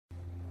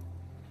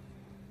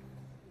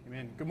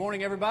Amen. Good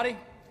morning, everybody.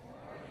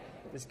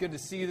 It's good to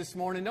see you this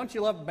morning. Don't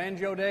you love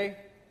Banjo Day?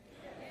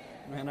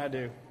 Man, I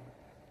do.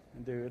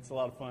 I do. It's a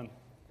lot of fun.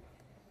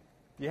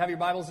 Do you have your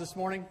Bibles this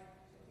morning?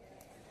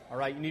 All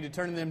right, you need to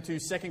turn them to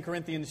 2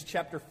 Corinthians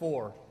chapter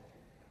 4.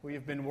 We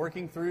have been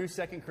working through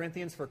 2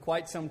 Corinthians for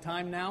quite some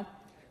time now.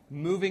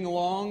 Moving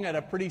along at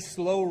a pretty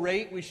slow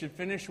rate. We should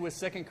finish with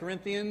 2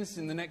 Corinthians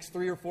in the next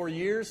 3 or 4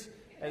 years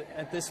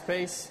at this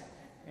pace.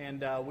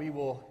 And we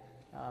will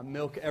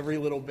milk every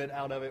little bit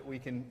out of it we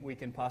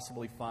can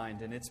possibly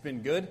find. And it's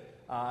been good.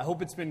 I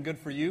hope it's been good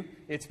for you.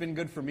 It's been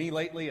good for me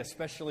lately,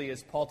 especially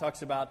as Paul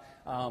talks about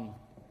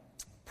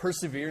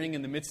persevering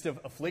in the midst of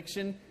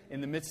affliction,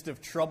 in the midst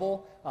of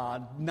trouble,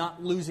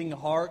 not losing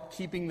heart,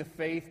 keeping the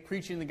faith,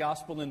 preaching the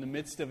gospel in the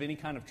midst of any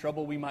kind of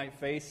trouble we might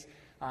face.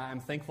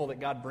 I'm thankful that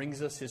God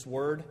brings us His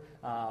Word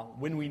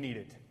when we need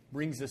it.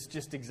 Brings us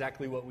just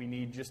exactly what we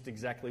need, just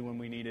exactly when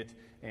we need it.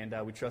 And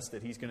we trust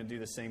that He's going to do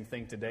the same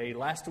thing today.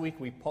 Last week,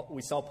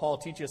 we saw Paul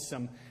teach us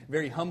some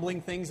very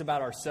humbling things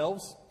about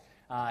ourselves.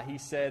 He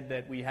said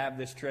that we have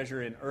this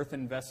treasure in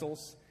earthen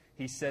vessels.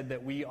 He said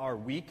that we are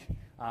weak,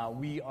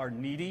 we are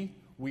needy,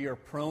 we are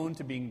prone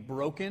to being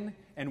broken,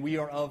 and we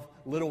are of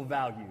little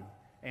value.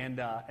 And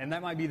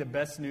that might be the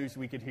best news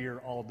we could hear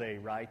all day,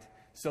 right?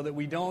 So that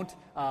we don't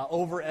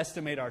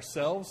overestimate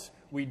ourselves,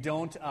 we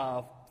don't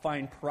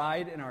find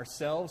pride in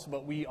ourselves,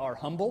 but we are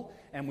humble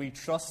and we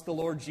trust the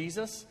Lord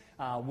Jesus.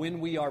 When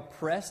we are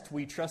pressed,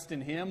 we trust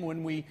in Him.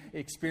 When we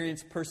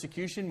experience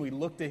persecution, we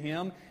look to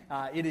Him.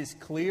 It is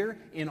clear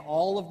in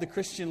all of the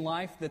Christian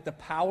life that the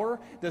power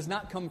does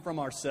not come from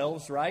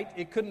ourselves, right?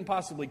 It couldn't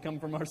possibly come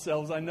from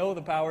ourselves. I know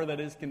the power that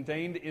is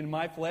contained in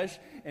my flesh,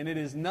 and it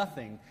is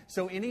nothing.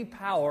 So any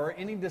power,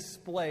 any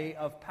display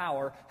of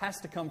power has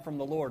to come from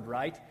the Lord,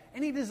 right?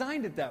 And He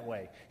designed it that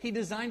way. He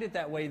designed it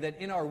that way that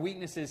in our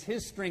weaknesses,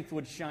 His strength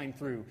would shine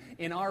through.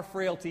 In our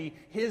frailty,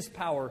 His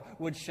power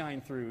would shine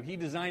through. He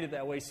designed it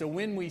that way. So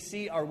when we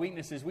see our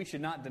weaknesses, we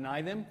should not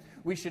deny them.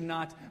 We should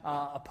not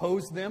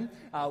oppose them.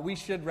 We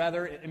should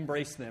rather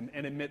embrace them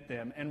and admit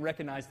them and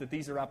recognize that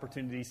these are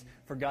opportunities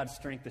for God's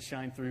strength to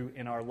shine through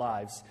in our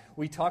lives.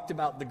 We talked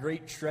about the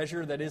great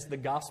treasure that is the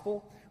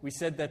gospel. We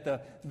said that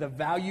the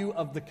value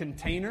of the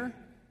container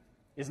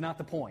is not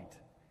the point.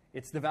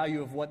 It's the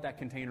value of what that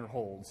container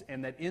holds.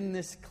 And that in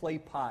this clay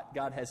pot,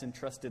 God has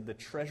entrusted the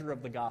treasure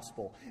of the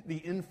gospel, the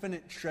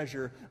infinite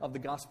treasure of the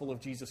gospel of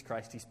Jesus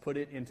Christ. He's put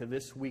it into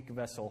this weak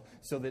vessel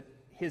so that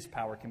His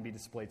power can be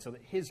displayed, so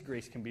that His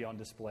grace can be on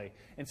display.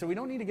 And so we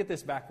don't need to get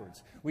this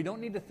backwards. We don't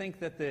need to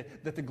think that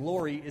the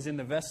glory is in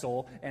the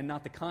vessel and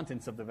not the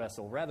contents of the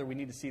vessel. Rather, we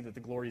need to see that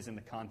the glory is in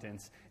the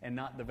contents and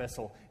not the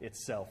vessel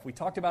itself. We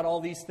talked about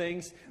all these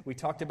things. We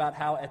talked about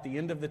how at the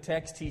end of the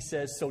text he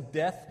says, so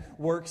death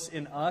works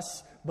in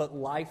us, but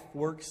life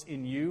works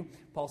in you.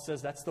 Paul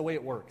says that's the way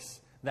it works.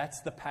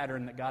 That's the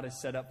pattern that God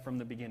has set up from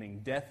the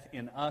beginning. Death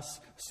in us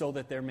so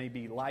that there may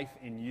be life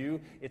in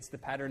you. It's the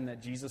pattern that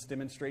Jesus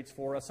demonstrates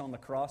for us on the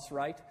cross,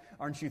 right?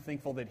 Aren't you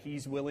thankful that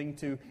He's willing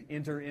to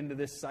enter into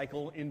this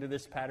cycle, into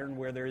this pattern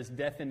where there is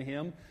death in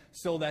Him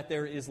so that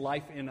there is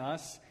life in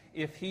us?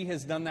 If He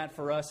has done that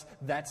for us,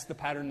 that's the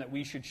pattern that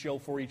we should show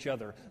for each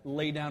other.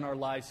 Lay down our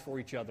lives for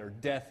each other.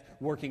 Death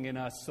working in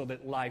us so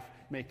that life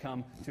may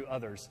come to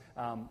others.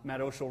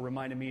 Matt Oshel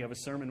reminded me of a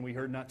sermon we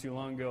heard not too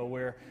long ago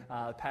where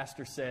the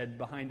pastor said,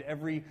 behind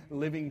every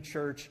living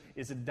church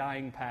is a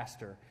dying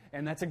pastor.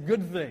 And that's a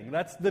good thing.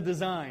 That's the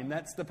design.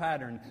 That's the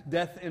pattern.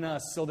 Death in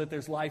us so that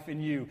there's life in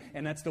you.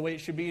 And that's the way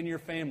it should be in your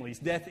families.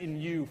 Death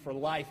in you for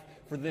life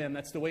for them.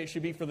 That's the way it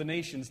should be for the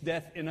nations.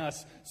 Death in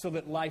us so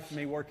that life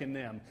may work in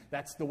them.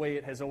 That's the way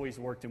it has always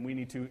worked, and we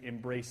need to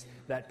embrace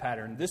that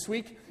pattern. This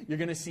week, you're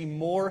going to see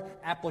more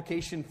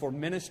application for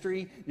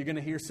ministry. You're going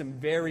to hear some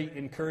very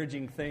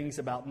encouraging things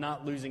about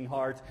not losing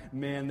heart.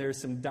 Man,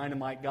 there's some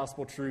dynamite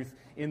gospel truth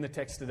in the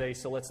text today,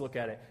 so let's look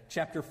at it.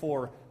 Chapter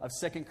 4 of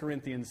 2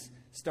 Corinthians,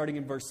 starting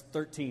in verse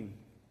 13.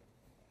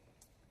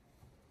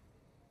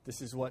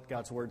 This is what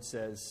God's Word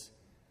says.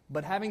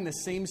 But having the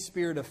same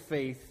spirit of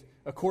faith,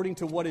 according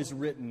to what is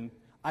written,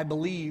 I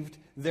believed,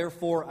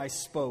 therefore I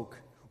spoke.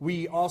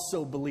 We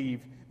also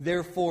believe,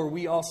 therefore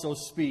we also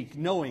speak,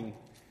 knowing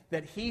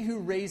that He who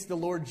raised the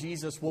Lord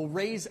Jesus will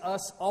raise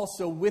us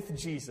also with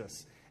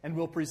Jesus and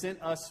will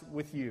present us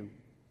with you.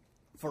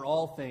 For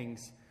all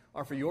things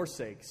are for your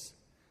sakes,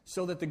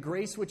 so that the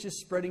grace which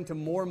is spreading to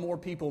more and more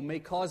people may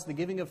cause the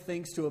giving of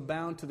thanks to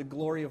abound to the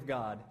glory of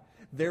God.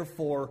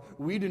 Therefore,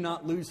 we do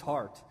not lose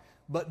heart.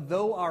 But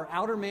though our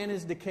outer man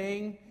is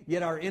decaying,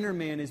 yet our inner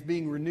man is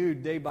being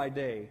renewed day by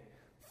day.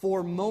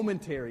 For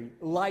momentary,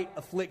 light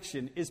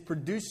affliction is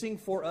producing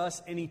for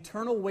us an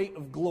eternal weight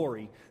of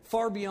glory,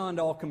 far beyond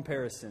all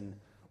comparison,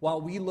 while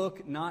we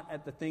look not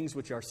at the things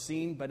which are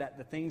seen, but at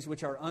the things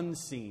which are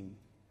unseen.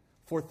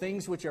 For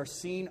things which are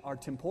seen are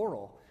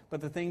temporal,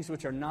 but the things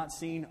which are not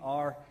seen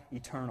are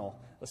eternal.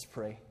 Let's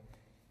pray.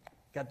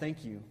 God,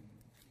 thank You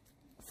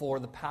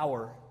for the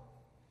power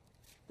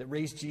that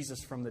raised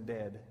Jesus from the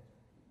dead.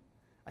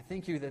 I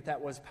thank You that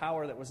that was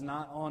power that was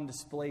not on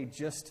display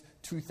just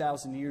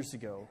 2,000 years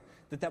ago.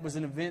 that was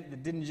an event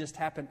that didn't just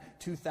happen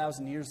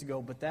 2,000 years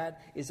ago, but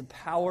that is a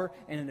power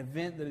and an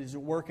event that is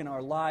at work in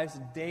our lives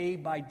day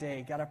by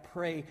day. God, I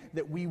pray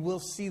that we will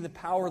see the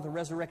power of the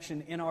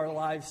resurrection in our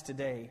lives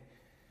today.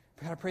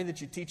 God, I pray that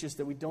you teach us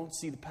that we don't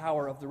see the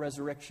power of the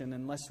resurrection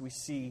unless we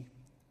see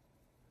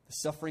the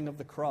suffering of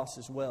the cross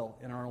as well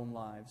in our own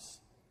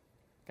lives.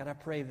 God, I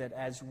pray that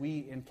as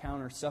we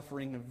encounter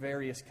suffering of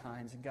various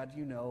kinds, and God,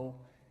 you know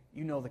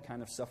the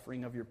kind of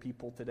suffering of your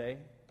people today.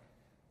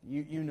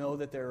 You know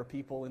that there are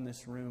people in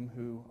this room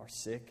who are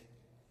sick.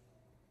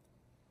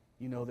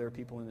 You know there are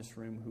people in this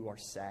room who are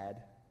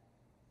sad.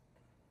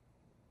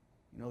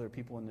 You know there are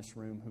people in this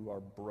room who are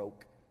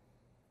broke.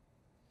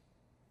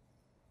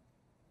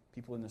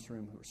 People in this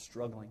room who are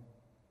struggling.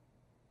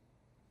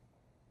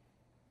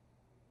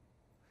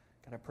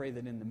 God, I pray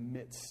that in the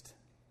midst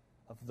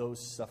of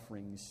those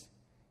sufferings,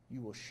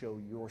 you will show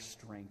your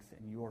strength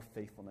and your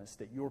faithfulness,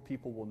 that your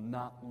people will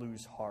not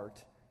lose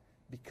heart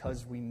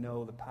because we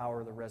know the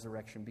power of the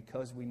resurrection,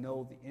 because we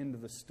know the end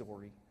of the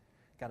story.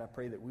 God, I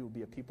pray that we will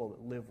be a people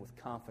that live with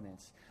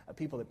confidence, a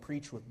people that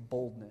preach with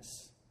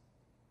boldness,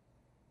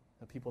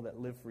 a people that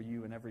live for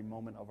you in every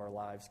moment of our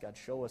lives. God,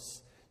 show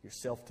us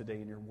yourself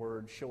today in your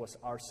word. Show us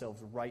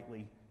ourselves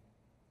rightly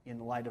in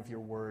light of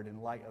your word,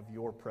 in light of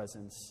your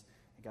presence.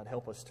 And God,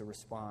 help us to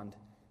respond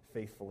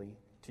faithfully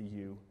to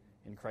you.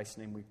 In Christ's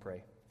name we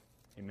pray.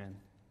 Amen.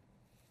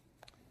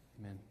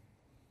 Amen.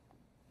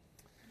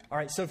 All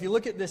right, so if you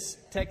look at this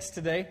text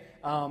today,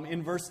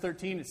 in verse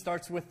 13, it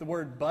starts with the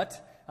word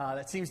but.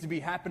 That seems to be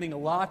happening a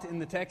lot in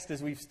the text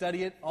as we've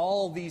studied it.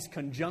 All these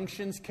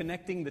conjunctions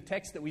connecting the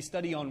text that we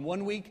study on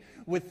one week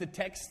with the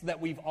text that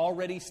we've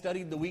already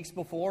studied the weeks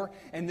before.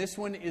 And this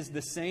one is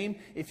the same.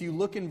 If you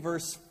look in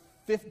verse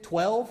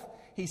 12,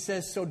 he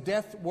says, so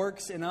death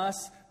works in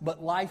us,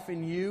 but life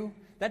in you.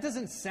 That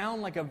doesn't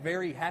sound like a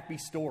very happy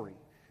story.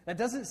 That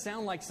doesn't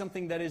sound like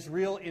something that is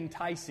real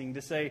enticing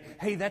to say,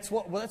 hey, that's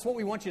what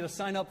we want you to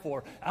sign up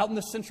for. Out in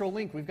the central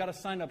link, we've got a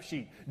sign-up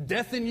sheet.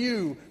 Death in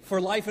you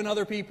for life in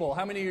other people.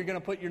 How many of you are going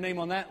to put your name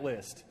on that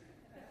list?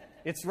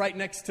 It's right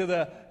next to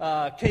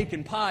the cake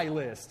and pie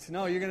list.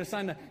 No, you're going to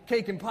sign the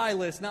cake and pie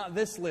list, not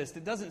this list.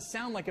 It doesn't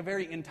sound like a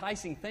very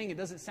enticing thing. It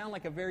doesn't sound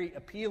like a very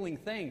appealing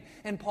thing.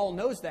 And Paul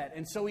knows that,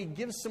 and so he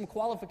gives some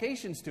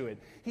qualifications to it.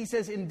 He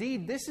says,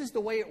 indeed, this is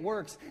the way it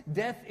works.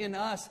 Death in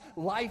us,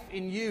 life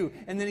in you.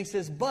 And then he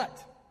says,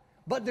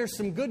 but there's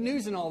some good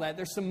news in all that.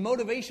 There's some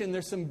motivation,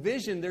 there's some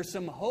vision, there's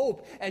some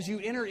hope as you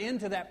enter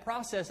into that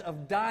process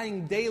of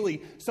dying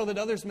daily so that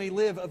others may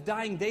live, of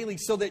dying daily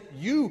so that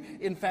you,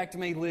 in fact,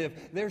 may live.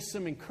 There's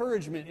some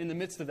encouragement in the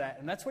midst of that.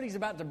 And that's what he's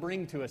about to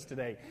bring to us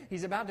today.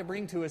 He's about to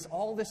bring to us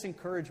all this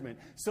encouragement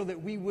so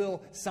that we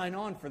will sign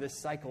on for this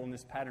cycle and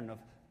this pattern of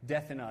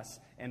death in us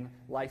and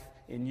life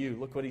in you.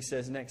 Look what he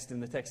says next in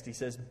the text. He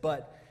says,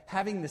 but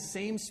having the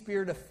same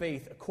spirit of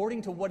faith,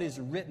 according to what is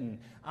written,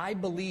 I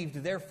believed,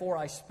 therefore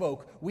I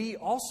spoke. We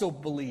also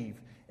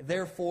believe,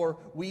 therefore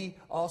we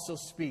also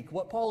speak.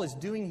 What Paul is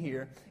doing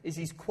here is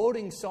he's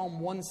quoting Psalm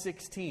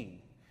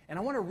 116. And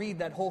I want to read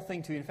that whole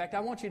thing to you. In fact, I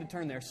want you to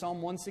turn there,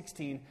 Psalm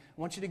 116.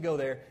 I want you to go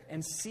there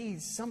and see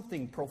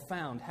something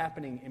profound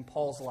happening in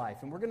Paul's life.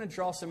 And we're going to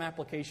draw some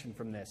application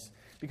from this.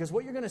 Because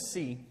what you're going to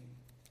see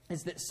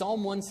is that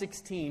Psalm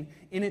 116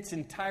 in its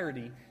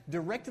entirety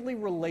directly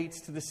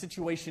relates to the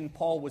situation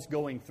Paul was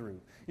going through.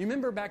 You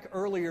remember back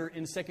earlier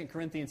in 2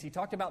 Corinthians, he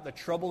talked about the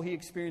trouble he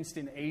experienced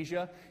in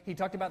Asia. He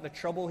talked about the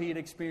trouble he had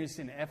experienced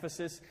in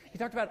Ephesus. He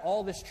talked about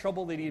all this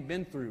trouble that he had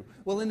been through.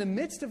 Well, in the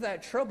midst of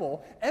that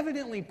trouble,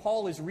 evidently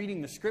Paul is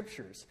reading the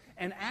Scriptures.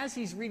 And as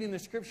he's reading the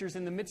Scriptures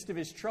in the midst of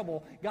his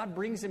trouble, God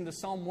brings him to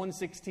Psalm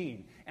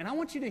 116. And I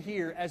want you to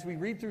hear, as we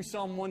read through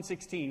Psalm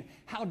 116,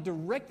 how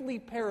directly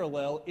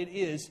parallel it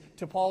is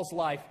to Paul's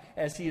life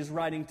as he is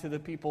writing to the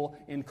people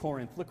in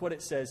Corinth. Look what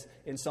it says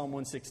in Psalm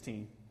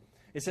 116.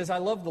 It says, I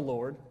love the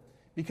Lord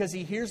because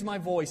he hears my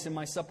voice and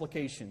my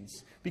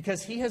supplications,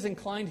 because he has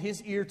inclined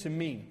his ear to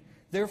me.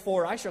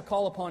 Therefore I shall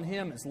call upon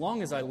him as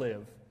long as I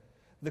live.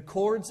 The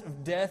cords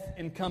of death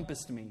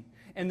encompassed me,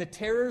 and the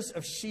terrors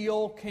of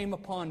Sheol came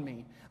upon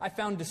me. I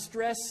found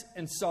distress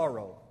and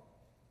sorrow.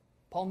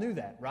 Paul knew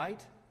that,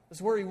 right?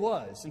 That's where he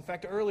was. In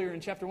fact, earlier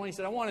in chapter 1, he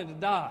said, I wanted to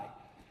die.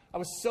 I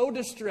was so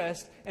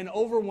distressed and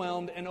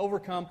overwhelmed and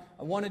overcome,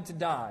 I wanted to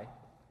die.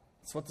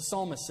 That's what the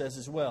psalmist says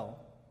as well.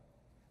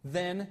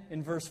 Then,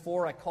 in verse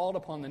 4, I called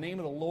upon the name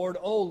of the Lord.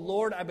 Oh,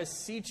 Lord, I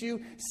beseech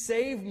you,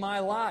 save my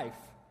life.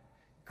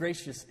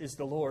 Gracious is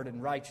the Lord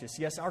and righteous.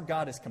 Yes, our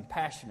God is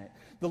compassionate.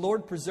 The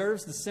Lord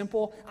preserves the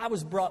simple. I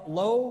was brought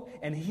low,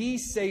 and he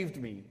saved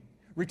me.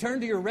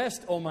 Return to your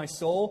rest, O my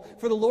soul,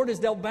 for the Lord has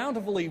dealt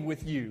bountifully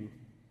with you.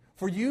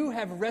 For you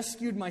have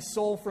rescued my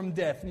soul from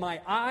death, my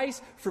eyes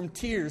from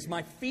tears,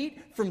 my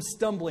feet from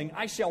stumbling.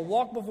 I shall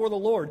walk before the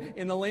Lord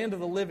in the land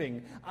of the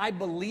living. I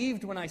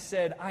believed when I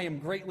said, I am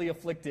greatly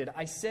afflicted.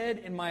 I said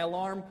in my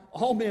alarm,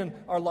 all men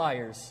are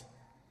liars.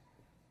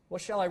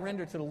 What shall I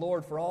render to the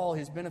Lord for all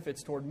his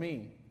benefits toward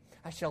me?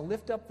 I shall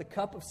lift up the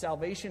cup of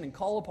salvation and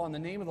call upon the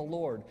name of the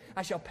Lord.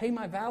 I shall pay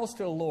my vows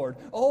to the Lord.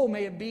 Oh,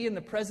 may it be in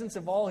the presence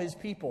of all his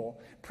people.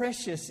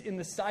 Precious in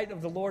the sight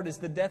of the Lord is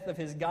the death of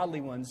his godly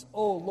ones.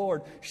 Oh,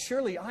 Lord,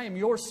 surely I am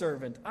your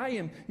servant. I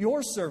am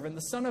your servant,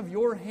 the son of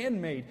your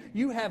handmaid.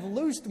 You have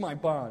loosed my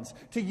bonds.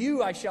 To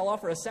you I shall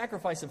offer a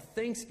sacrifice of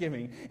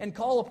thanksgiving and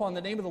call upon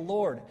the name of the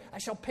Lord. I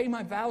shall pay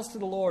my vows to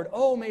the Lord.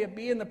 Oh, may it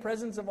be in the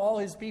presence of all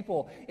his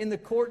people, in the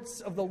courts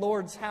of the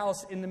Lord's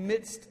house, in the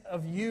midst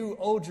of you,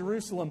 O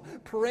Jerusalem.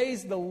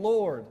 Praise the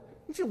Lord.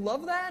 Don't you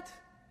love that?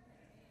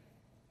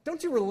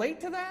 Don't you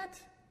relate to that?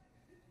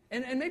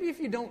 And maybe if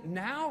you don't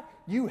now,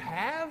 you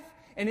have.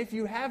 And if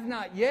you have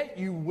not yet,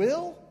 you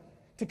will.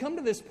 To come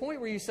to this point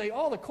where you say,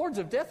 oh, the cords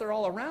of death are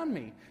all around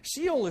me.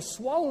 Sheol is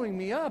swallowing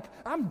me up.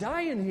 I'm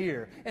dying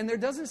here. And there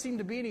doesn't seem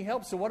to be any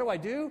help. So what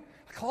do?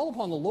 I call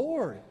upon the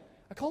Lord.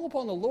 I call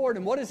upon the Lord.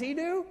 And what does he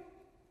do?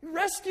 He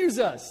rescues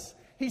us.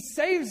 He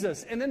saves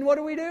us. And then what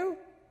do?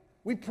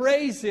 We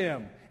praise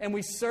him and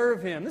we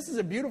serve him. This is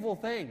a beautiful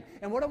thing.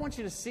 And what I want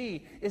you to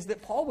see is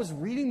that Paul was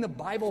reading the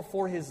Bible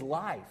for his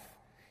life.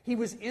 He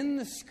was in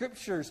the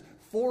Scriptures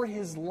for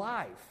his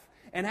life.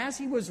 And as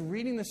he was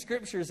reading the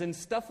Scriptures and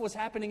stuff was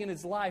happening in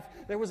his life,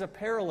 there was a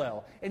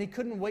parallel. And he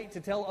couldn't wait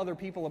to tell other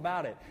people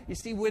about it. You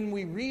see, when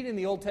we read in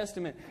the Old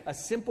Testament a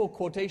simple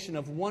quotation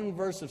of one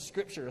verse of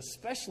Scripture,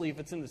 especially if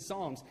it's in the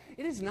Psalms,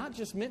 it is not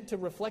just meant to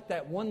reflect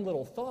that one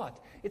little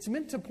thought. It's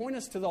meant to point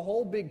us to the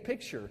whole big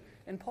picture.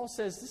 And Paul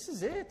says, this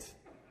is it.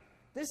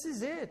 This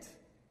is it.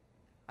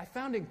 I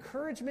found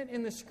encouragement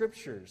in the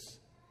Scriptures.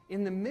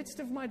 In the midst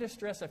of my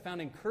distress, I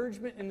found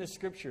encouragement in the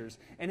Scriptures.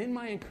 And in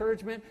my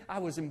encouragement, I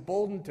was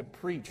emboldened to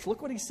preach.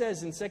 Look what he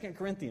says in 2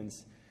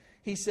 Corinthians.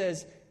 He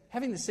says,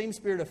 having the same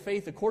spirit of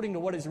faith according to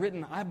what is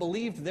written, I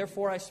believed,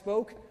 therefore I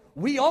spoke.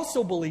 We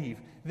also believe,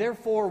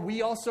 therefore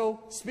we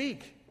also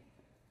speak.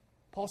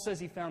 Paul says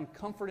he found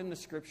comfort in the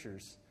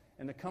Scriptures.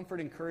 And the comfort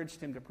encouraged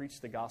him to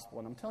preach the gospel.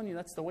 And I'm telling you,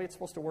 that's the way it's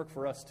supposed to work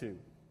for us too.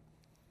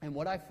 And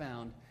what I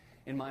found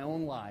in my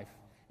own life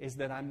is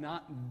that I'm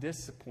not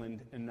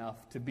disciplined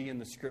enough to be in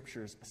the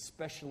Scriptures,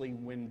 especially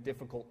when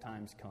difficult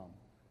times come.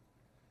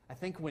 I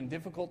think when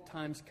difficult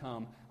times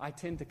come, I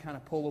tend to kind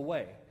of pull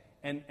away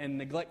and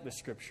neglect the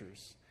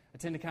Scriptures. I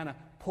tend to kind of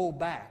pull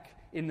back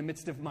in the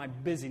midst of my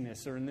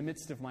busyness or in the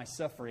midst of my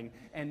suffering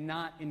and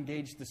not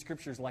engage the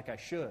Scriptures like I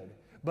should.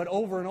 But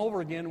over and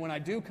over again, when I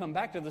do come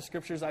back to the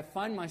Scriptures, I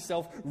find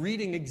myself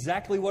reading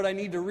exactly what I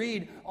need to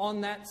read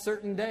on that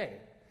certain day.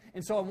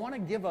 And so I want to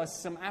give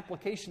us some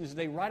applications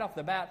today right off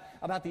the bat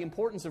about the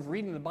importance of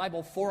reading the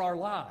Bible for our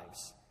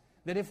lives.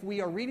 That if we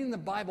are reading the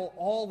Bible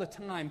all the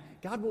time,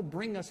 God will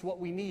bring us what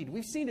we need.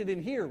 We've seen it in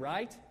here,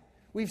 right?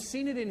 We've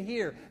seen it in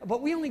here.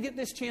 But we only get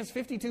this chance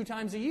 52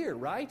 times a year,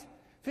 right?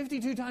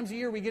 52 times a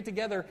year we get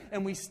together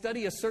and we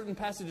study a certain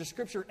passage of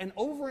Scripture. And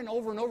over and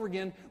over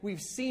again,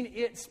 we've seen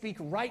it speak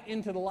right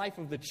into the life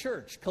of the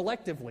church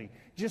collectively.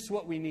 Just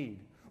what we need.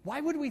 Why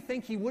would we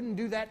think he wouldn't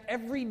do that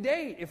every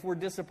day if we're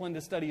disciplined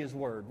to study his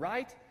word,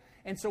 right?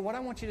 And so what I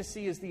want you to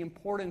see is the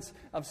importance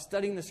of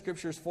studying the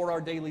Scriptures for our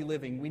daily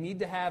living. We need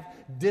to have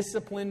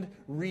disciplined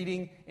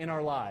reading in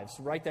our lives.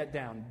 Write that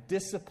down.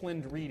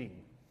 Disciplined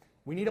reading.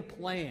 We need a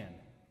plan.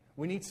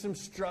 We need some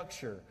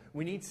structure.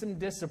 We need some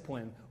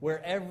discipline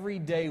where every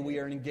day we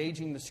are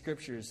engaging the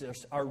Scriptures.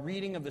 Our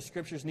reading of the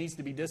Scriptures needs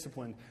to be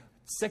disciplined.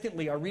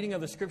 Secondly, our reading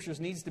of the Scriptures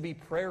needs to be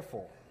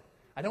prayerful.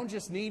 I don't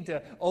just need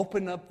to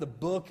open up the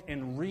book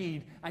and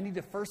read. I need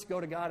to first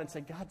go to God and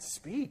say, God,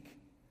 speak.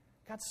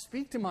 God,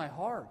 speak to my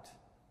heart.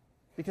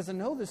 Because I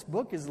know this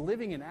book is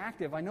living and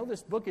active. I know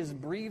this book is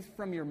breathed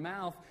from your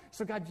mouth.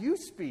 So God, you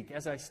speak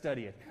as I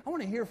study it. I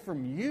want to hear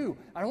from you.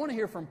 I don't want to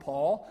hear from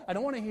Paul. I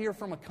don't want to hear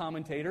from a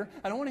commentator.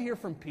 I don't want to hear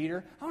from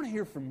Peter. I want to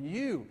hear from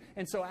you.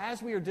 And so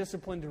as we are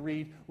disciplined to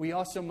read, we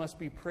also must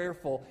be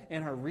prayerful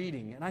in our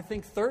reading. And I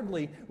think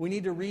thirdly, we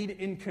need to read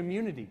in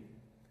community.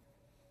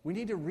 We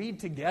need to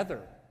read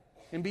together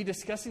and be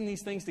discussing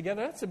these things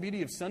together. That's the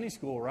beauty of Sunday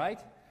school, right?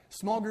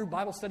 Small group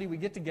Bible study, we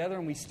get together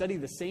and we study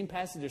the same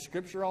passage of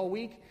Scripture all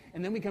week,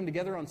 and then we come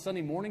together on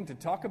Sunday morning to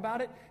talk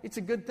about it. It's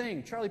a good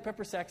thing. Charlie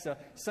Peppersack's a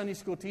Sunday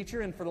school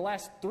teacher, and for the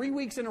last 3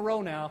 weeks in a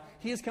row now,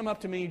 he has come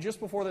up to me just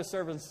before the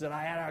service and said,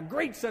 I had a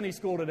great Sunday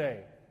school today.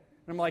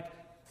 And I'm like,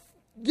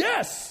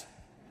 yes!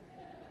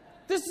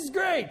 This is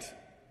great!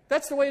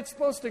 That's the way it's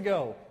supposed to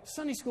go.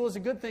 Sunday school is a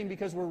good thing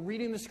because we're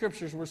reading the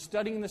Scriptures. We're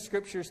studying the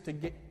Scriptures to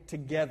get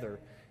together.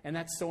 And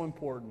that's so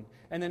important.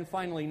 And then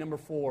finally, number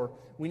 4,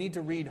 we need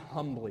to read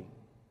humbly.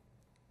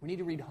 We need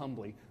to read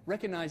humbly,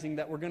 recognizing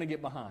that we're going to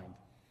get behind.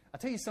 I'll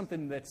tell you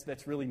something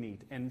that's really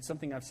neat and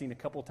something I've seen a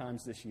couple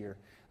times this year.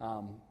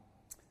 I'm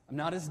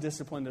not as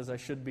disciplined as I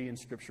should be in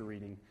Scripture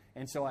reading.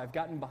 And so I've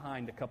gotten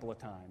behind a couple of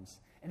times.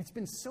 And it's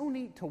been so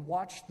neat to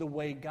watch the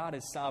way God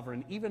is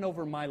sovereign, even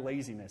over my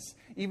laziness,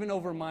 even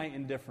over my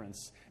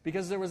indifference.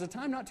 Because there was a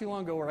time not too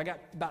long ago where I got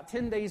about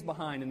 10 days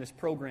behind in this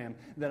program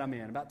that I'm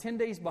in, about 10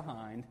 days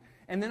behind.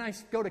 and then I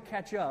go to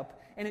catch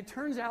up, and it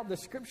turns out the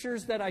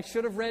scriptures that I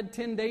should have read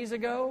 10 days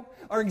ago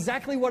are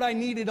exactly what I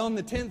needed on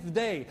the 10th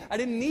day. I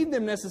didn't need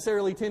them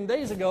necessarily 10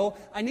 days ago.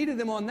 I needed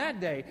them on that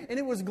day. And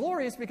it was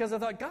glorious because I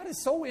thought, God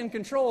is so in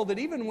control that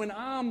even when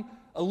I'm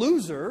a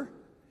loser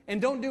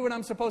and don't do what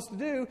I'm supposed to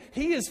do,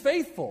 He is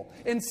faithful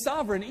and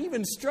sovereign,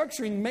 even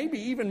structuring maybe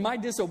even my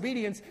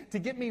disobedience to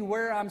get me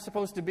where I'm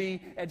supposed to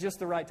be at just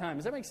the right time.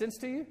 Does that make sense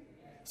to you?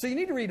 So you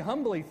need to read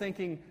humbly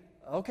thinking,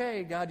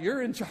 okay, God,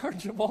 You're in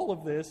charge of all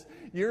of this.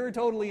 You're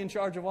totally in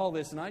charge of all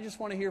this, and I just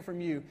want to hear from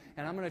You,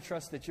 and I'm going to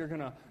trust that You're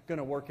going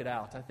to work it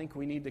out. I think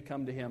we need to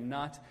come to Him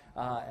not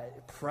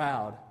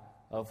proud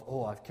of,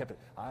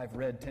 I've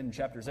read 10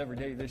 chapters every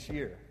day this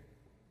year.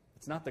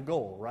 It's not the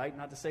goal, right?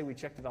 Not to say we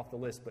checked it off the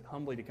list, but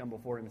humbly to come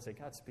before Him and say,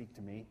 God, speak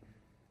to me.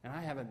 And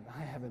I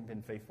haven't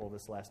been faithful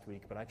this last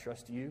week, but I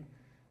trust You.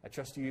 I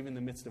trust You even in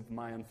the midst of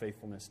my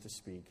unfaithfulness to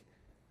speak.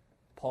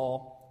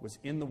 Paul was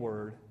in the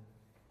Word.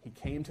 He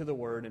came to the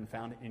Word and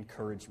found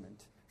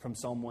encouragement from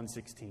Psalm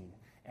 116.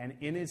 And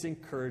in his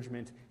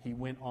encouragement, he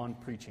went on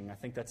preaching. I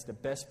think that's the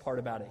best part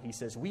about it. He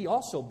says, we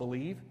also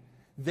believe,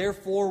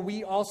 therefore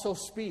we also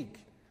speak.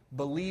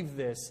 Believe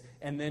this,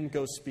 and then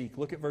go speak.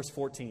 Look at verse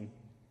 14.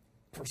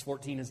 Verse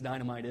 14 is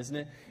dynamite, isn't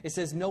it? It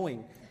says,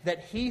 knowing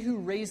that He who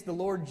raised the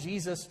Lord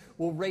Jesus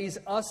will raise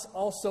us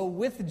also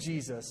with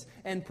Jesus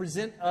and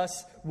present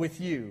us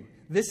with you.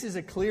 This is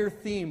a clear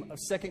theme of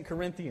 2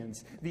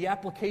 Corinthians, the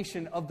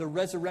application of the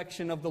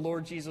resurrection of the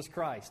Lord Jesus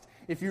Christ.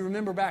 If you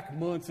remember back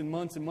months and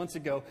months and months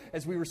ago,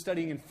 as we were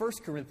studying in 1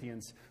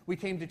 Corinthians, we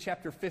came to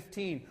chapter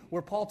 15,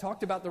 where Paul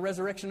talked about the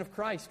resurrection of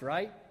Christ,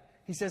 right?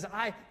 He says,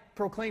 I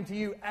proclaim to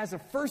you as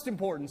of first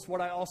importance what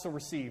I also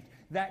received,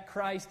 that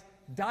Christ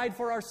died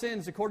for our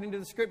sins according to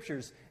the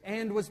Scriptures,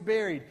 and was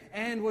buried,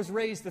 and was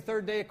raised the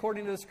third day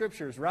according to the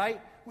Scriptures,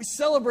 right? We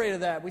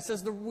celebrated that. We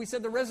said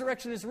the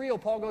resurrection is real.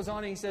 Paul goes on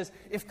and he says,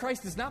 if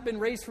Christ has not been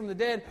raised from the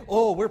dead,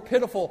 we're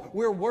pitiful,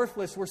 we're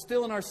worthless, we're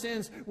still in our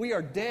sins, we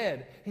are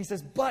dead. He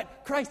says,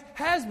 but Christ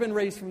has been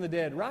raised from the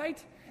dead,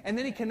 right? And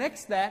then he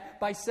connects that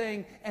by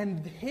saying,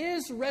 and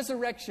His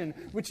resurrection,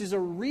 which is a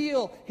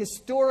real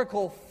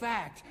historical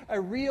fact,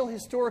 a real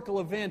historical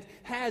event,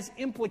 has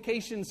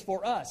implications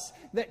for us.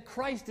 That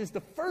Christ is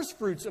the first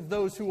fruits of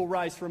those who will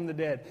rise from the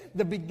dead.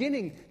 The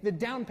beginning, the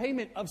down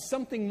payment of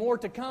something more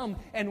to come.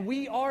 And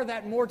we are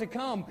that more to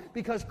come.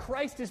 Because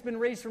Christ has been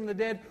raised from the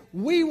dead,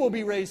 we will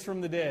be raised from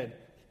the dead.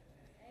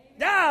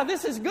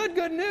 This is good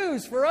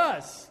news for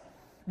us.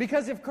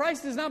 Because if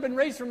Christ has not been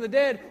raised from the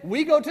dead,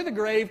 we go to the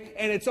grave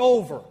and it's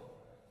over.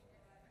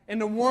 And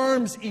the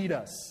worms eat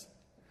us.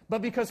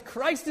 But because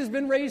Christ has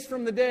been raised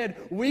from the dead,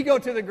 we go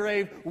to the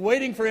grave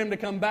waiting for Him to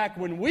come back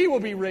when we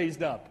will be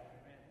raised up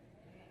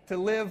to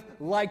live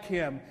like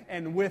Him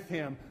and with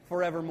Him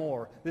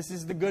forevermore. This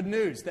is the good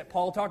news that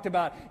Paul talked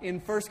about in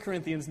 1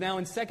 Corinthians. Now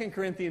in 2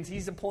 Corinthians,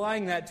 he's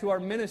applying that to our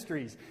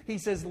ministries. He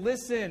says,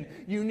 listen,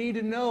 you need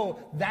to know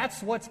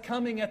that's what's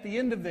coming at the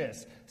end of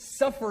this.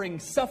 Suffering,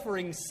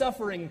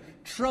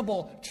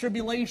 trouble,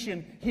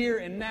 tribulation here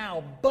and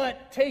now.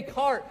 But take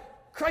heart,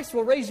 Christ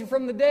will raise you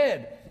from the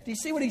dead. Do you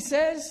see what he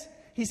says?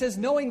 He says,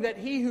 knowing that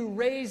He who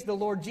raised the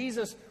Lord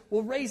Jesus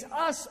will raise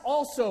us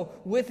also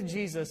with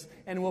Jesus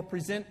and will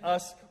present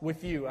us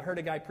with you. I heard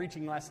a guy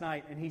preaching last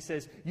night and he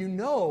says, you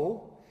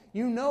know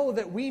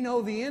that we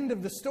know the end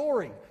of the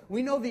story.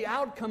 We know the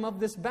outcome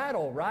of this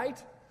battle,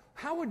 right?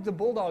 How would the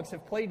Bulldogs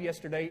have played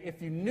yesterday if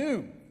you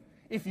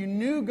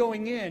knew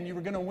going in you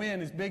were going to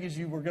win as big as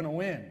you were going to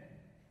win?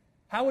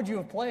 How would you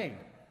have played?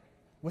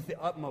 With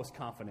the utmost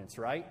confidence,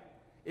 right?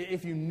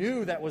 If you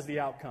knew that was the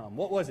outcome.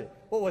 What was it?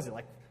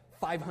 Like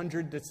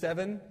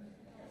 500-7?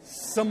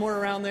 Somewhere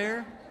around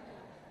there?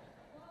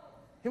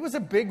 It was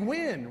a big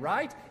win,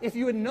 right? If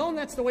you had known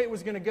that's the way it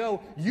was going to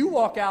go, you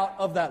walk out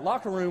of that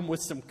locker room with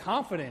some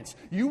confidence.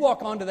 You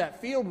walk onto that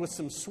field with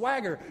some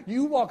swagger.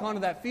 You walk onto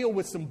that field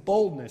with some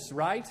boldness,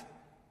 right?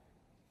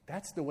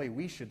 That's the way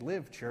we should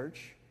live,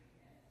 church.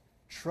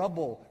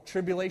 Trouble,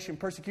 tribulation,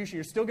 persecution,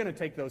 you're still going to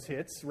take those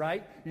hits,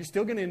 right? You're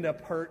still going to end up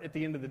hurt at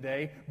the end of the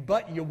day,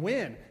 but you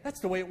win. That's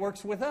the way it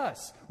works with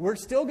us. We're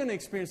still going to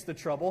experience the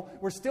trouble.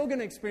 We're still going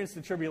to experience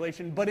the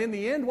tribulation, but in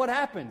the end, what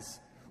happens?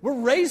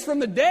 We're raised from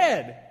the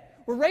dead.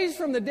 We're raised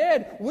from the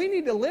dead. We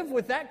need to live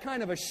with that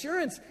kind of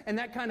assurance and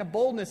that kind of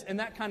boldness and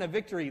that kind of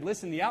victory.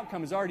 Listen, the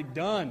outcome is already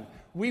done.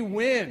 We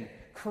win.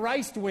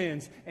 Christ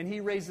wins, and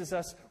He raises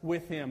us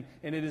with Him,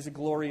 and it is a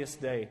glorious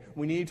day.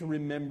 We need to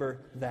remember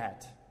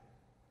that.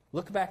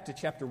 Look back to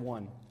chapter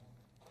 1,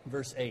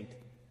 verse 8.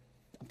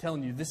 I'm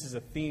telling you, this is a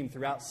theme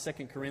throughout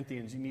 2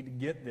 Corinthians. You need to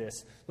get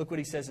this. Look what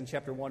he says in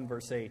chapter 1,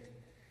 verse 8.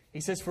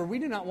 He says, for we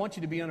do not want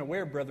you to be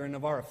unaware, brethren,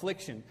 of our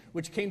affliction,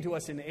 which came to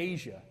us in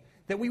Asia,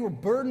 that we were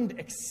burdened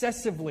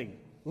excessively.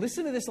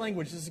 Listen to this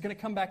language. This is going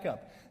to come back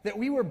up. That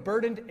we were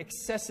burdened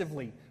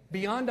excessively,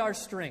 beyond our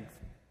strength,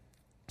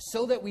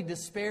 so that we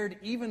despaired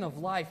even of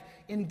life.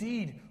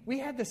 Indeed, we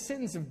had the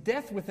sentence of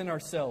death within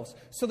ourselves,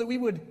 so that we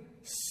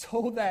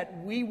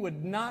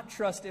would not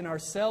trust in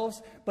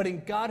ourselves, but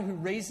in God who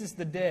raises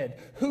the dead,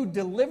 who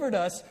delivered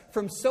us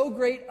from so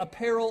great a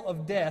peril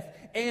of death,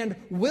 and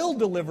will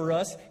deliver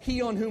us,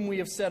 He on whom we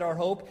have set our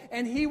hope,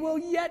 and He will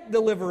yet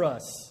deliver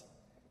us.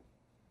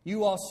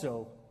 You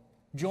also,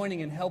 joining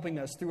in helping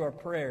us through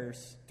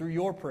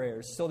your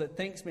prayers, so that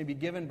thanks may be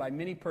given by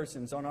many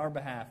persons on our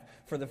behalf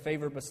for the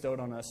favor bestowed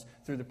on us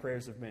through the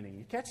prayers of many.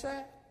 You catch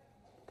that?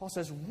 Paul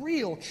says,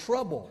 real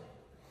trouble,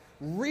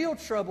 real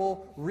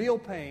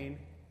pain,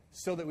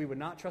 so that we would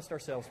not trust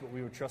ourselves, but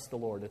we would trust the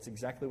Lord. That's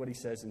exactly what he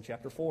says in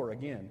chapter 4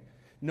 again.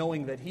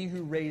 Knowing that He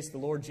who raised the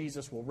Lord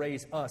Jesus will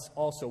raise us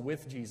also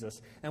with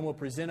Jesus and will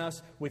present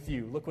us with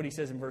you. Look what he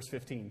says in verse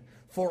 15.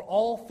 For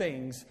all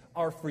things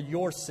are for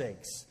your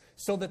sakes,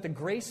 so that the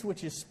grace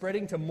which is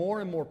spreading to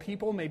more and more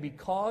people may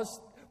cause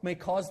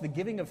the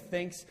giving of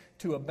thanks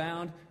to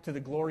abound to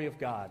the glory of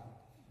God.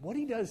 What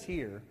he does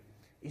here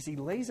is he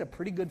lays a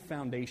pretty good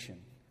foundation.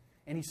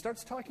 And he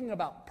starts talking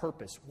about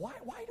purpose.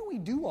 Why do we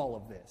do all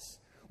of this?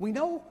 We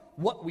know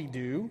what we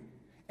do,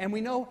 and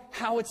we know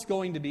how it's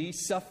going to be,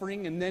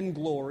 suffering and then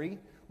glory.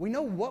 We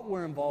know what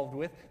we're involved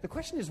with. The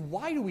question is,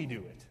 why do we do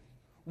it?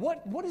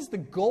 What is the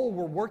goal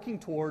we're working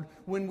toward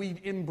when we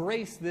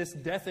embrace this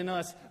death in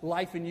us,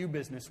 life in you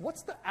business?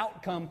 What's the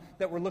outcome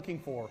that we're looking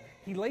for?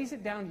 He lays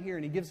it down here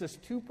and he gives us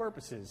two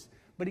purposes,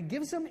 but he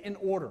gives them in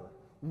order.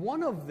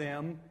 One of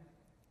them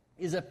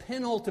is a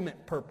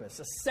penultimate purpose,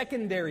 a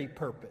secondary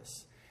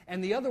purpose.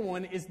 And the other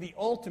one is the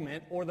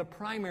ultimate or the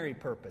primary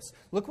purpose.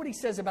 Look what he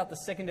says about the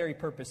secondary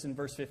purpose in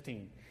verse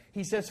 15.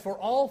 He says, for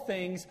all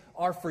things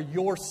are for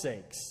your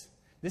sakes.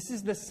 This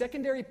is the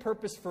secondary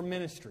purpose for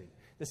ministry.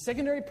 The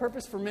secondary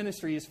purpose for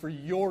ministry is for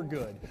your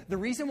good. The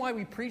reason why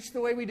we preach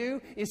the way we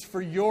do is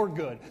for your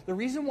good. The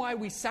reason why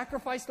we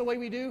sacrifice the way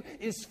we do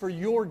is for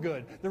your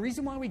good. The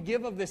reason why we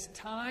give of this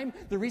time,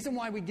 the reason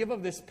why we give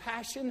of this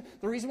passion,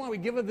 the reason why we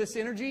give of this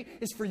energy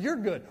is for your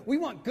good. We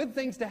want good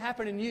things to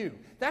happen in you.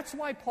 That's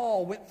why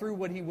Paul went through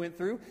what he went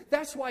through.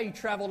 That's why he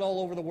traveled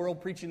all over the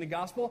world preaching the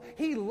gospel.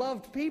 He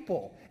loved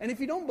people. And if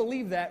you don't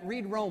believe that,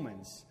 read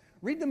Romans.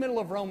 Read the middle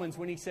of Romans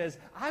when he says,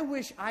 I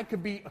wish I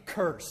could be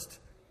accursed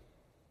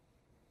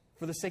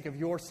for the sake of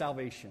your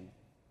salvation.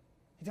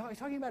 He's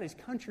talking about his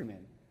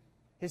countrymen,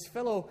 his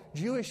fellow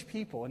Jewish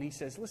people. And he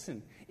says,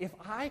 listen, if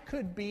I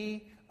could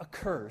be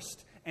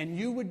accursed and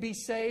you would be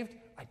saved,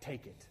 I'd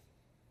take it.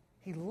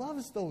 He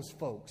loves those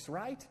folks,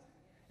 right?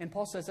 And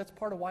Paul says that's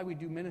part of why we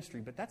do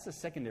ministry, but that's a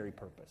secondary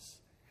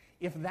purpose.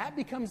 If that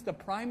becomes the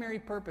primary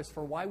purpose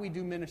for why we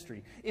do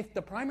ministry, if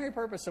the primary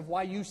purpose of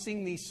why you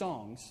sing these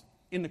songs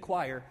in the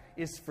choir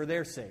is for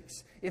their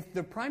sakes, if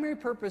the primary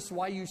purpose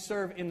why you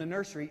serve in the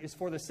nursery is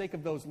for the sake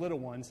of those little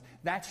ones,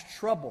 that's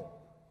trouble.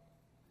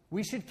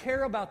 We should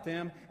care about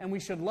them and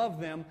we should love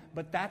them,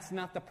 but that's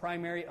not the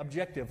primary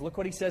objective. Look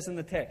what he says in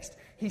the text.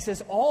 He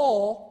says,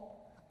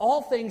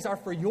 all things are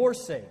for your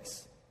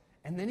sakes.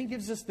 And then he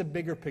gives us the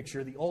bigger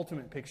picture, the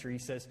ultimate picture. He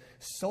says,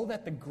 so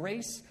that the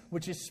grace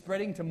which is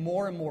spreading to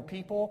more and more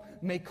people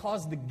may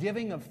cause the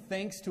giving of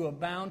thanks to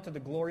abound to the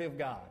glory of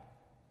God.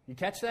 You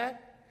catch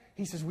that?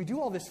 He says, we do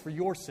all this for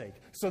your sake,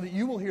 so that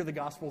you will hear the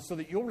gospel, so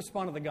that you'll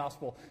respond to the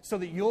gospel, so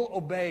that you'll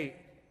obey,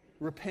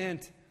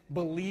 repent,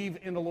 believe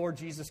in the Lord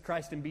Jesus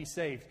Christ and be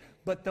saved.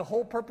 But the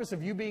whole purpose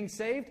of you being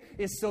saved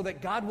is so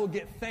that God will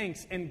get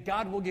thanks and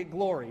God will get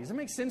glory. Does that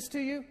make sense to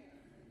you?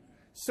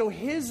 So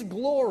His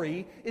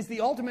glory is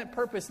the ultimate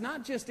purpose,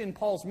 not just in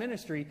Paul's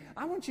ministry.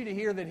 I want you to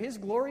hear that His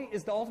glory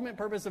is the ultimate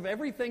purpose of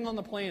everything on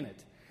the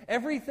planet.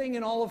 Everything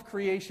in all of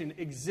creation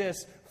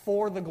exists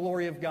for the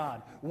glory of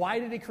God. Why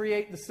did He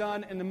create the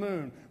sun and the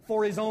moon?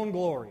 For His own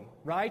glory,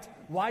 right?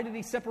 Why did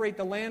He separate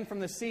the land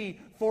from the sea?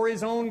 For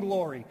His own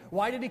glory.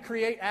 Why did He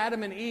create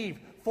Adam and Eve?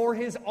 For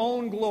His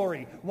own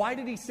glory. Why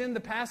did He send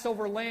the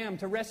Passover lamb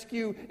to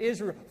rescue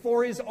Israel?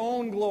 For His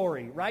own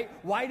glory, right?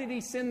 Why did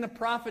He send the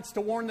prophets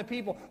to warn the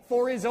people?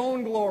 For His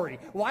own glory.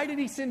 Why did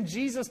He send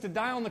Jesus to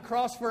die on the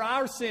cross for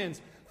our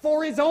sins?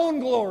 For His own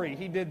glory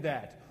He did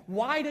that.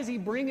 Why does He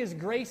bring His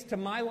grace to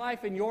my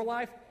life and your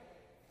life?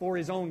 For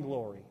His own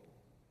glory.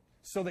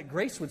 So that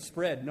grace would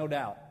spread, no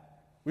doubt.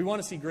 We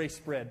want to see grace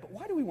spread. But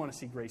why do we want to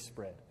see grace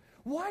spread?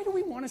 Why do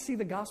we want to see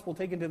the gospel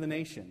taken to the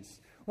nations?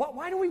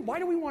 Why do we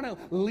want to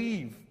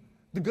leave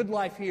the good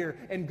life here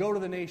and go to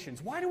the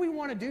nations? Why do we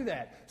want to do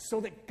that? So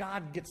that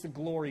God gets the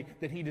glory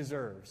that He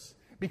deserves.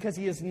 Because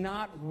He is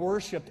not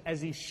worshipped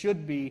as He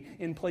should be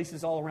in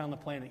places all around the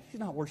planet.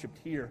 He's not worshipped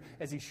here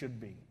as He should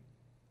be.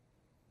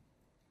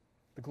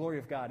 The glory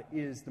of God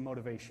is the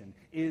motivation,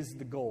 is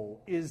the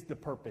goal, is the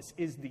purpose,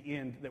 is the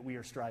end that we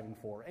are striving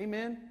for.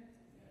 Amen?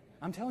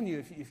 I'm telling you,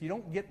 if you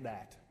don't get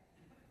that,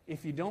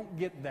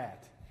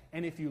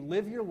 and if you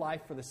live your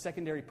life for the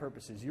secondary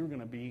purposes, you're going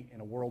to be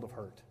in a world of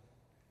hurt.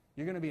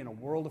 You're going to be in a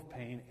world of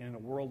pain and in a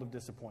world of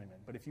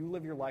disappointment. But if you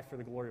live your life for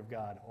the glory of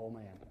God, oh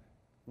man,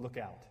 look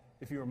out.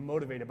 If you are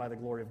motivated by the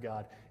glory of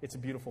God, it's a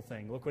beautiful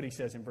thing. Look what he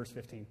says in verse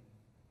 15.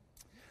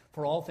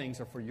 For all things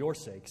are for your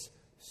sakes,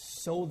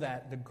 so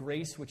that the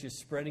grace which is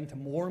spreading to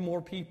more and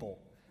more people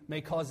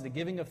may cause the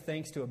giving of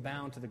thanks to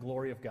abound to the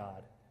glory of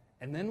God.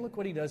 And then look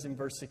what he does in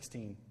verse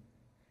 16.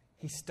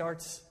 He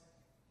starts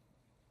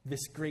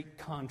this great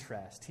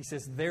contrast. He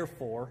says,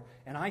 therefore,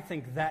 and I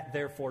think that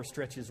therefore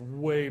stretches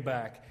way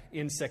back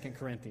in 2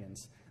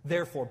 Corinthians.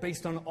 Therefore,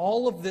 based on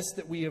all of this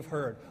that we have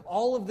heard,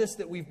 all of this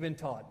that we've been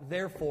taught,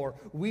 therefore,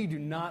 we do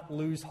not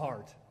lose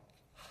heart.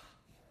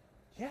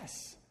 Yes,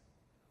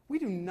 we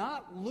do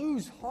not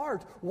lose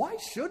heart. Why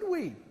should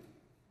we?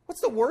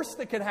 What's the worst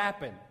that could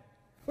happen?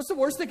 What's the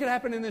worst that could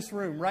happen in this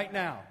room right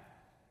now?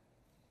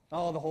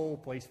 Oh, the whole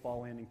place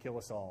fall in and kill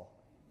us all.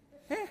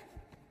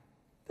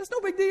 That's no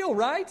big deal,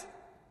 right?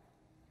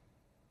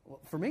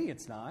 Well, for me,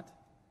 it's not.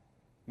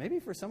 Maybe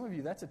for some of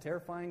you, that's a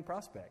terrifying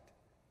prospect.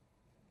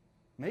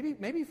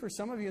 Maybe for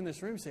some of you in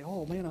this room say,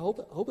 oh man, I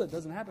hope that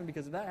doesn't happen,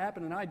 because if that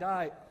happened and I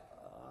die,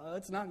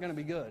 it's not going to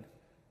be good.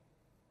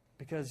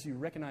 Because you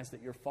recognize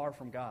that you're far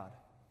from God.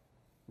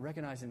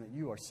 Recognizing that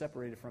you are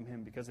separated from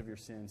Him because of your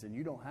sins, and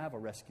you don't have a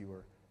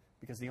rescuer,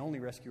 because the only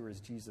rescuer is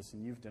Jesus,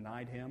 and you've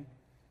denied Him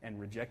and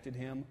rejected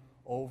Him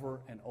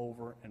over and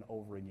over and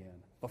over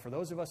again. But for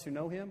those of us who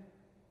know Him,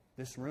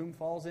 this room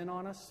falls in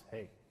on us,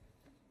 hey,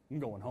 I'm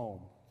going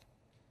home.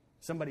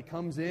 Somebody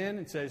comes in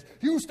and says,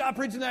 you stop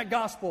preaching that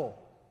gospel,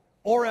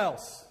 or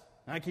else.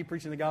 And I keep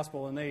preaching the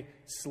gospel and they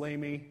slay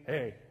me.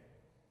 Hey,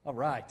 all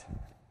right.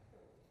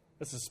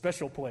 That's a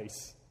special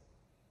place.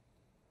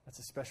 That's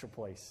a special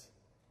place.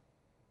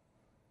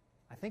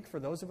 I think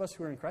for those of us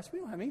who are in Christ, we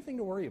don't have anything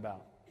to worry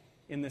about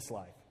in this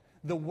life.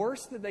 The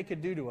worst that they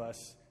could do to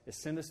us is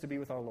send us to be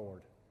with our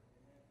Lord.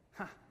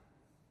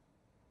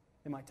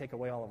 They might take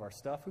away all of our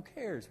stuff. Who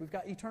cares? We've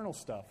got eternal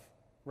stuff,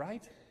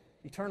 right?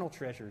 Eternal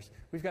treasures.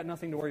 We've got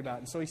nothing to worry about.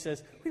 And so he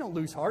says, we don't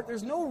lose heart.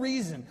 There's no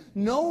reason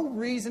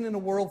in the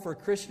world for a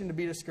Christian to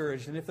be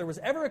discouraged. And if there was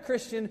ever a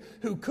Christian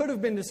who could have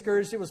been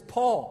discouraged, it was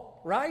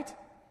Paul, right?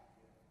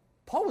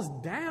 Paul was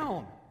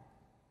down,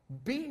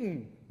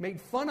 beaten, made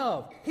fun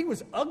of. He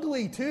was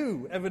ugly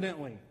too,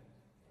 evidently.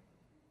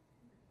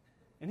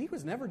 And he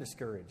was never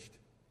discouraged.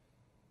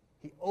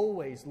 He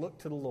always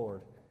looked to the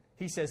Lord.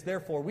 He says,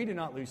 therefore, we do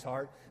not lose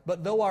heart,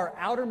 but though our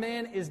outer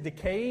man is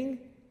decaying,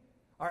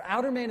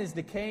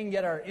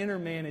 yet our inner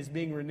man is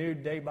being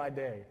renewed day by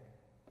day.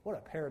 What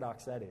a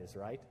paradox that is,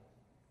 right?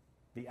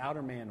 The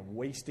outer man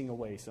wasting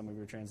away, some of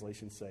your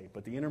translations say,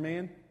 but the inner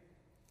man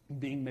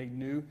being made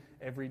new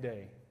every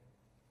day.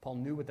 Paul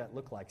knew what that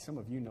looked like. Some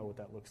of you know what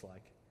that looks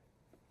like.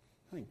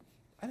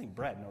 I think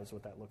Brad knows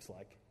what that looks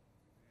like.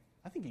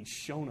 I think he's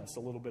shown us a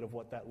little bit of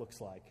what that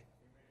looks like.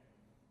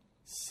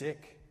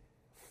 Sick,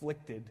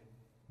 afflicted,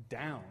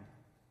 down.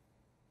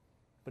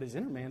 But his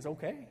inner man's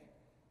okay.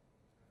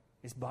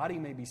 His body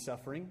may be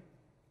suffering.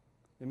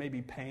 There may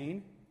be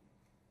pain.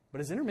 But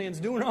his inner man's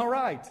doing all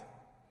right.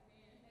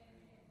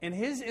 And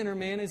his inner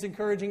man is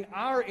encouraging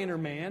our inner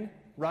man,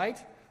 right,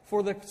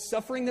 for the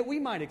suffering that we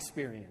might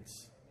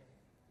experience.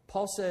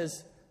 Paul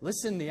says,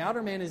 listen, the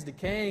outer man is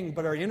decaying,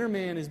 but our inner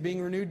man is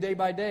being renewed day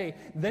by day.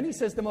 Then he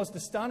says the most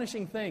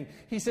astonishing thing.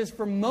 He says,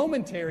 for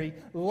momentary,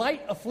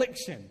 light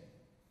affliction.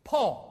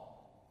 Paul,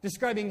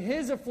 describing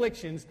his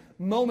afflictions,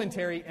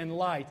 momentary and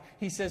light.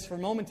 He says, for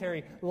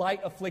momentary,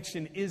 light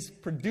affliction is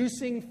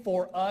producing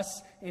for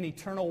us an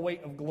eternal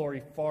weight of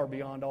glory far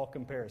beyond all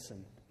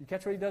comparison. You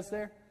catch what he does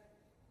there?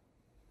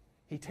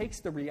 He takes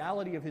the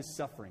reality of his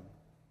suffering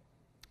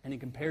and he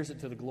compares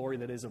it to the glory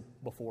that is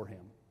before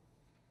him.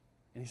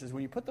 And he says,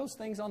 when you put those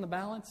things on the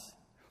balance,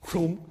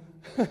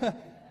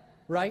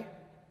 right?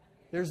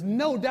 There's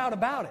no doubt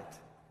about it.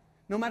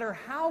 No matter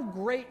how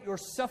great your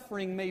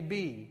suffering may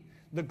be,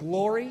 the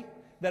glory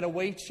that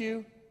awaits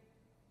you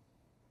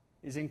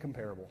is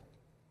incomparable.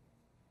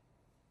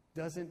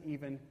 Doesn't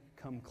even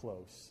come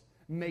close.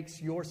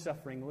 Makes your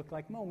suffering look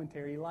like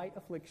momentary light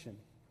affliction.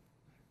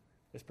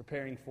 Is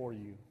preparing for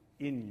you,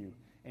 in you,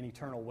 an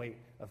eternal weight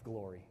of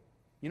glory.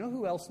 You know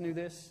who else knew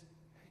this?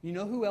 You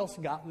know who else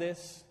got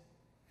this?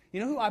 You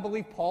know who I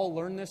believe Paul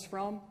learned this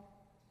from?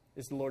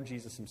 Is the Lord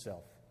Jesus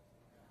himself.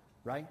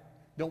 Right?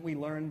 Don't we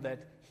learn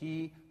that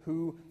he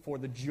who, for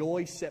the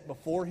joy set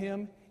before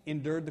him,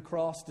 endured the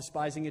cross,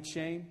 despising its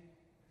shame?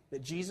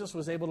 That Jesus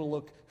was able to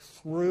look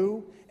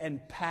through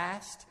and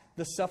past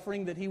the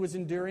suffering that he was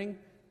enduring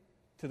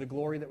to the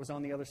glory that was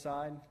on the other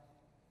side?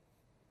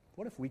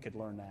 What if we could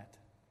learn that?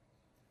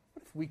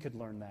 What if we could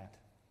learn that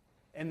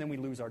and then we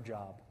lose our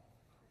job?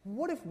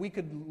 What if we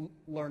could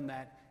learn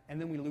that and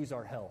then we lose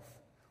our health?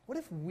 What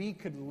if we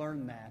could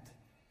learn that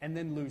and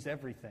then lose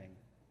everything?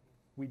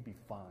 We'd be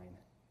fine.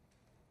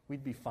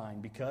 We'd be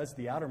fine because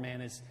the outer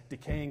man is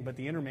decaying, but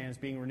the inner man is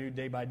being renewed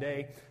day by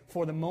day.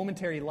 For the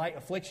momentary light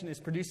affliction is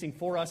producing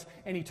for us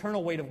an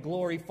eternal weight of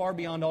glory far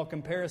beyond all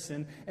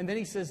comparison. And then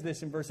he says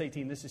this in verse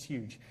 18. This is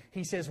huge.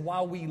 He says,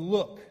 while we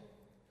look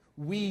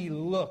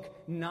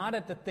not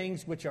at the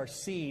things which are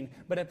seen,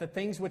 but at the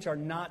things which are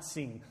not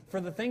seen.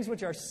 For the things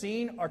which are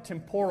seen are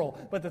temporal,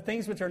 but the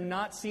things which are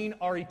not seen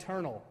are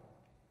eternal.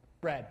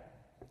 Brad,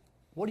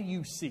 what do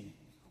you see?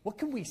 What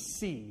can we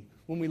see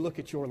when we look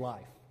at your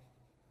life?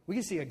 We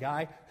can see a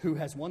guy who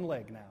has one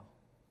leg now.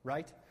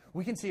 right?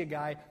 We can see a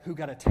guy who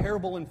got a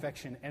terrible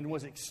infection and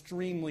was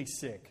extremely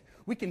sick.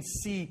 We can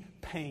see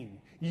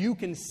pain. You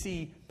can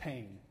see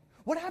pain.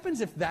 What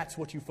happens if that's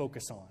what you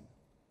focus on?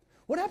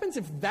 What happens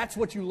if that's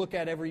what you look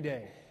at every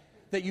day?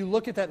 That you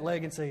look at that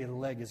leg and say, the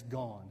leg is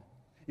gone.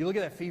 You look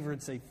at that fever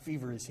and say,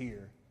 fever is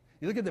here.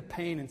 You look at the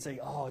pain and say,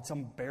 oh, it's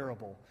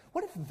unbearable.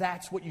 What if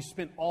that's what you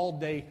spent all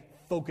day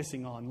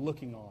focusing on,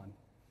 looking on?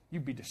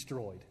 You'd be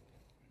destroyed.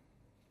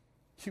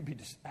 You'd be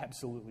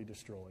absolutely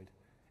destroyed.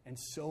 And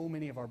so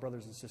many of our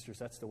brothers and sisters,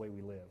 that's the way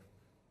we live.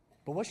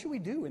 But what should we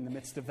do in the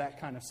midst of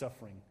that kind of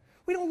suffering?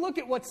 We don't look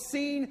at what's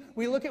seen,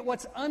 we look at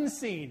what's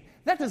unseen.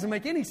 That doesn't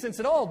make any sense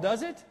at all,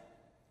 does it?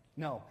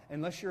 No,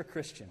 unless you're a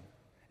Christian.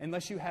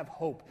 Unless you have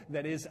hope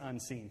that is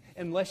unseen,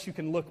 unless you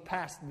can look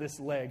past this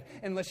leg,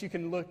 unless you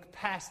can look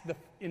past the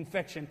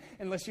infection,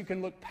 unless you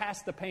can look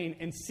past the pain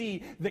and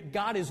see that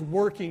God is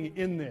working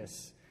in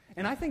this.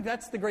 And I think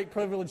that's the great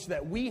privilege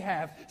that we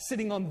have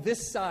sitting on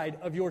this side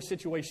of your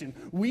situation.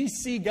 We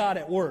see God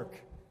at work,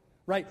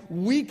 right?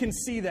 We can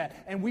see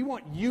that, and we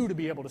want you to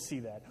be able to see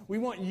that. We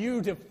want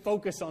you to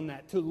focus on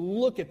that, to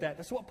look at that.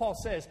 That's what Paul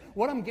says.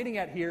 What I'm getting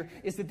at here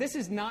is that this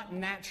is not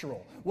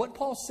natural. What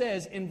Paul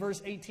says in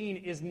verse 18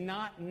 is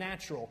not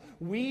natural.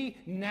 We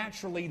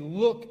naturally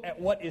look at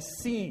what is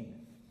seen.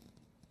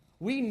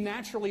 We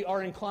naturally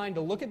are inclined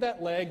to look at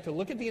that leg, to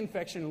look at the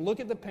infection,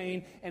 look at the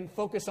pain, and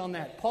focus on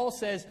that. Paul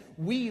says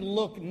we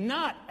look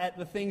not at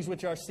the things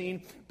which are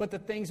seen, but the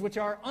things which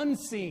are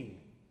unseen.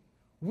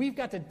 We've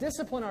got to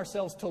discipline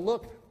ourselves to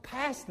look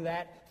past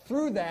that,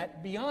 through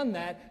that, beyond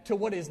that, to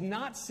what is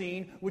not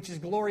seen, which is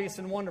glorious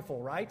and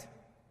wonderful, right?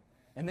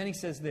 And then he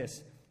says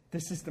this.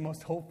 This is the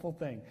most hopeful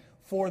thing.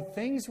 For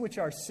things which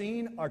are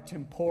seen are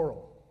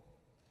temporal.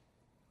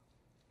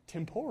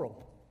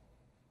 Temporal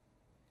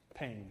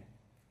pain.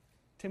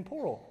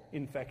 Temporal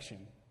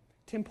infection.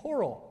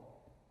 Temporal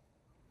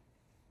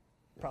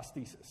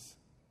prosthesis.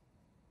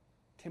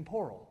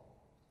 Temporal.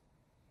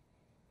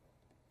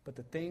 But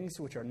the things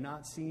which are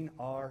not seen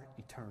are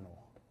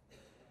eternal.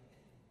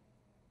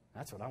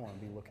 That's what I want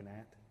to be looking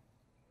at.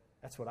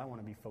 That's what I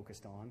want to be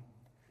focused on.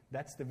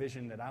 That's the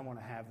vision that I want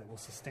to have that will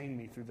sustain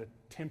me through the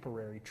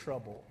temporary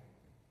trouble.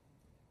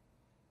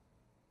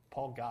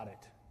 Paul got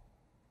it.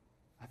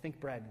 I think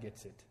Brad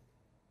gets it.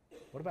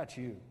 What about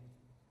you?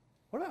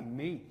 What about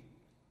me?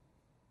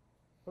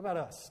 What about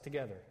us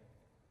together?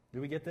 Do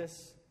we get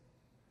this?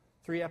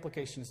 3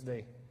 applications today,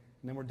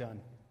 and then we're done.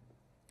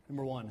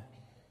 Number 1,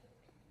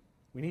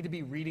 we need to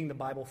be reading the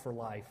Bible for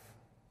life.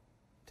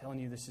 I'm telling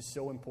you, this is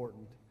so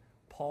important.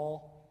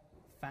 Paul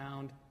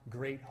found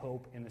great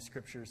hope in the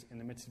Scriptures in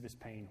the midst of his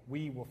pain.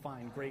 We will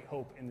find great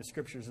hope in the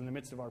Scriptures in the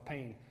midst of our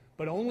pain,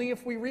 but only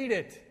if we read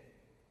it.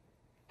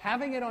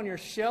 Having it on your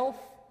shelf,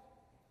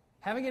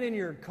 having it in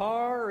your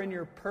car or in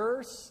your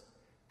purse,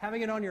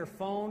 having it on your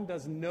phone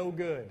does no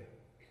good.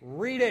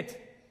 Read it.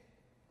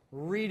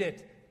 Read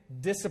it.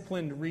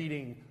 Disciplined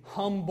reading,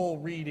 humble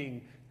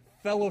reading,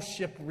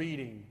 fellowship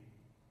reading,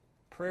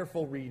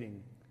 prayerful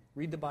reading.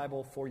 Read the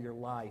Bible for your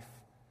life.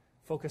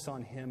 Focus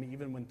on Him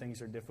even when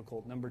things are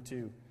difficult. Number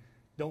 2,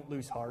 don't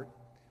lose heart.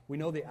 We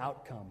know the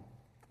outcome.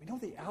 We know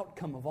the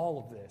outcome of all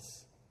of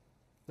this.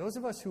 Those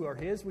of us who are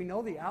His, we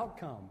know the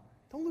outcome.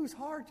 Don't lose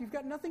heart. You've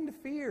got nothing to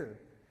fear.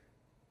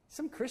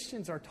 Some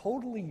Christians are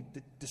totally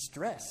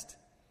distressed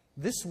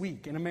this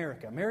week in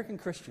America. American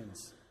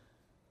Christians.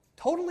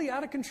 Totally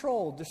out of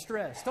control,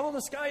 distressed. Oh,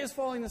 the sky is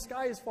falling, the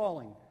sky is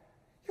falling.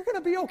 You're going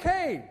to be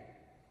okay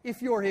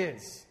if you're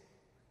His.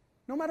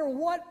 No matter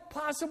what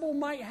possible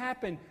might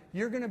happen,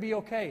 you're going to be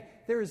okay.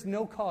 There is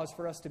no cause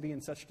for us to be in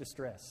such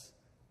distress.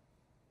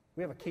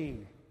 We have a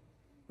king.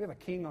 We have a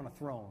king on a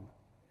throne.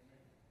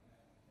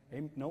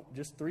 Nope,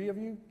 just 3 of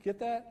you get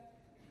that?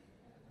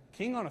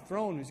 King on a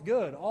throne who's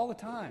good all the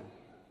time.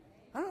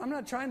 I'm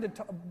not trying to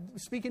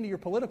speak into your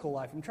political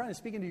life. I'm trying to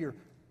speak into your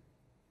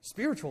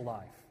spiritual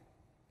life.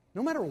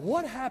 No matter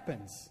what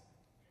happens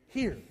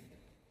here,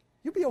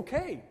 you'll be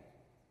okay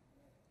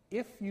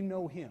if you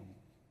know Him,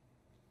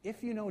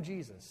 if you know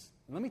Jesus.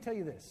 And let me tell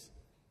you this.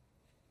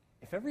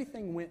 If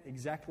everything went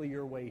exactly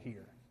your way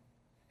here,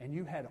 and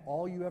you had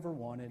all you ever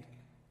wanted,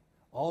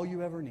 all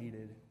you ever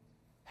needed,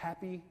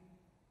 happy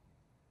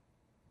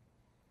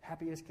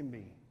as can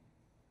be,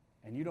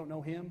 and you don't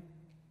know Him,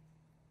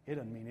 it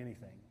doesn't mean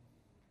anything.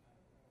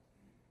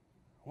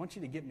 I want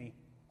you to get me,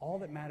 all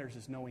that matters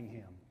is knowing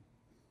Him.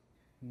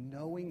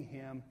 Knowing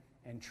Him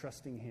and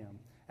trusting Him.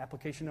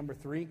 Application number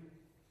 3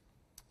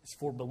 is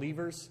for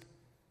believers.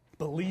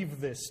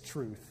 Believe this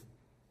truth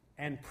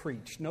and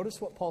preach. Notice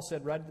what Paul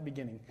said right at the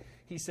beginning.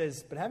 He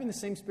says, but having the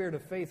same spirit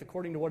of faith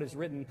according to what is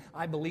written,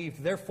 I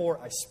believed, therefore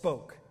I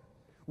spoke.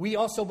 We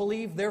also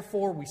believe,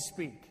 therefore we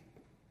speak.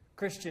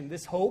 Christian,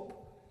 this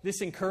hope,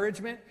 this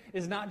encouragement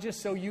is not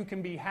just so you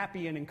can be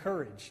happy and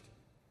encouraged.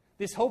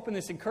 This hope and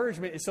this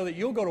encouragement is so that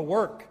you'll go to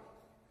work,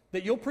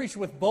 that you'll preach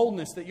with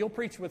boldness, that you'll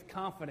preach with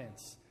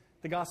confidence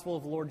the gospel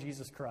of the Lord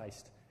Jesus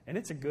Christ. And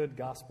it's a good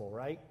gospel,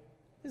 right?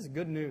 This is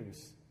good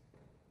news.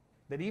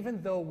 That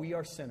even though we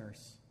are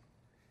sinners,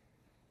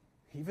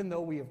 even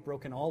though we have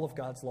broken all of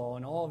God's law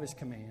and all of His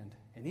command,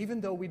 And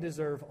even though we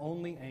deserve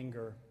only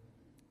anger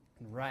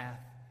and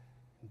wrath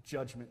and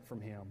judgment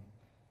from Him,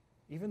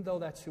 even though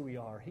that's who we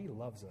are, He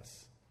loves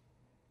us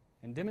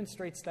and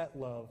demonstrates that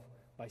love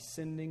by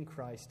sending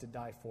Christ to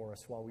die for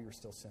us while we were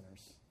still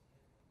sinners.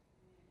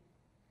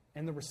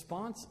 And the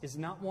response is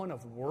not one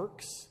of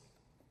works,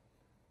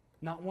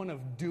 not one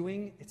of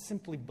doing. It's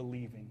simply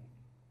believing,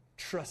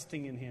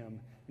 trusting in Him,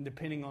 and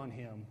depending on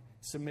Him,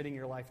 submitting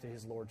your life to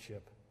His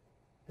lordship.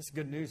 This is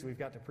good news we've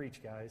got to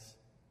preach, guys.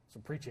 So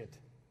preach it.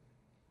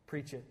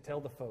 Preach it.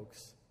 Tell the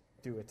folks.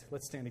 Do it.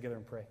 Let's stand together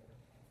and pray.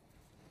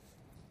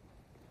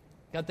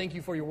 God, thank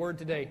you for your word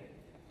today.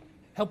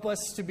 Help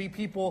us to be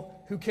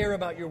people who care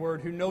about your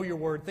word, who know your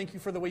word. Thank you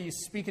for the way you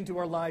speak into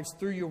our lives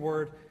through your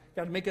word.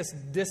 God, make us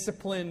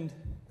disciplined,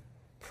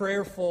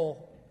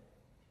 prayerful,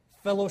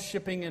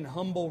 fellowshipping, and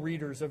humble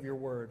readers of your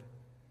word.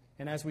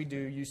 And as we do,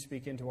 you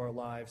speak into our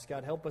lives.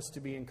 God, help us to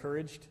be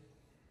encouraged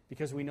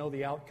because we know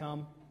the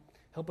outcome.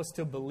 Help us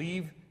to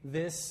believe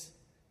this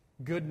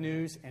good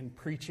news and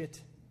preach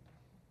it.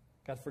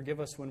 God, forgive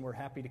us when we're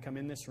happy to come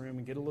in this room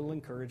and get a little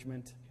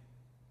encouragement,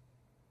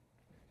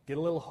 get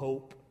a little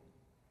hope,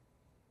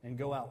 and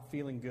go out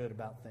feeling good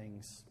about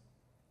things.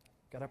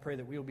 God, I pray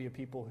that we will be a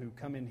people who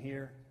come in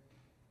here,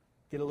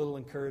 get a little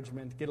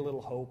encouragement, get a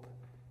little hope,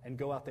 and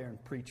go out there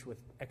and preach with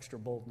extra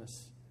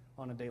boldness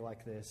on a day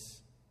like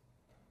this.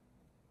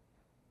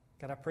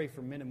 God, I pray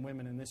for men and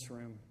women in this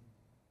room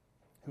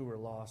who are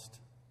lost.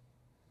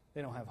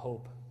 They don't have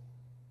hope.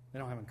 They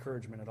don't have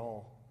encouragement at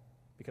all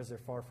because they're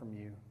far from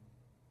you.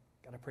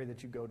 God, I pray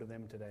that you go to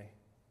them today.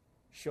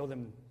 Show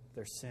them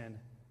their sin.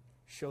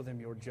 Show them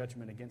your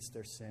judgment against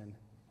their sin.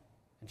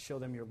 And show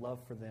them your love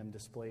for them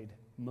displayed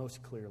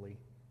most clearly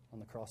on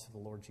the cross of the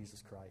Lord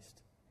Jesus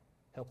Christ.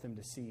 Help them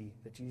to see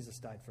that Jesus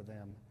died for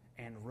them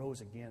and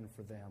rose again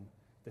for them,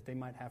 that they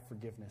might have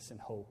forgiveness and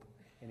hope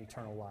in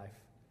eternal life.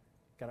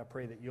 God, I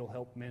pray that you'll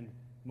help men,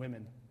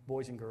 women,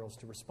 boys and girls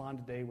to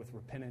respond today with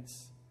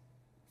repentance,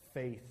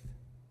 faith,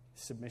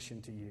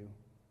 submission to you,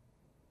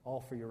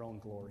 all for your own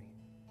glory,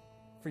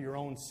 for your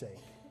own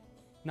sake,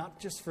 not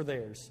just for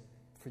theirs,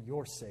 for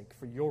your sake,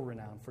 for your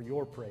renown, for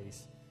your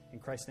praise. In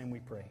Christ's name we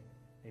pray.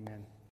 Amen.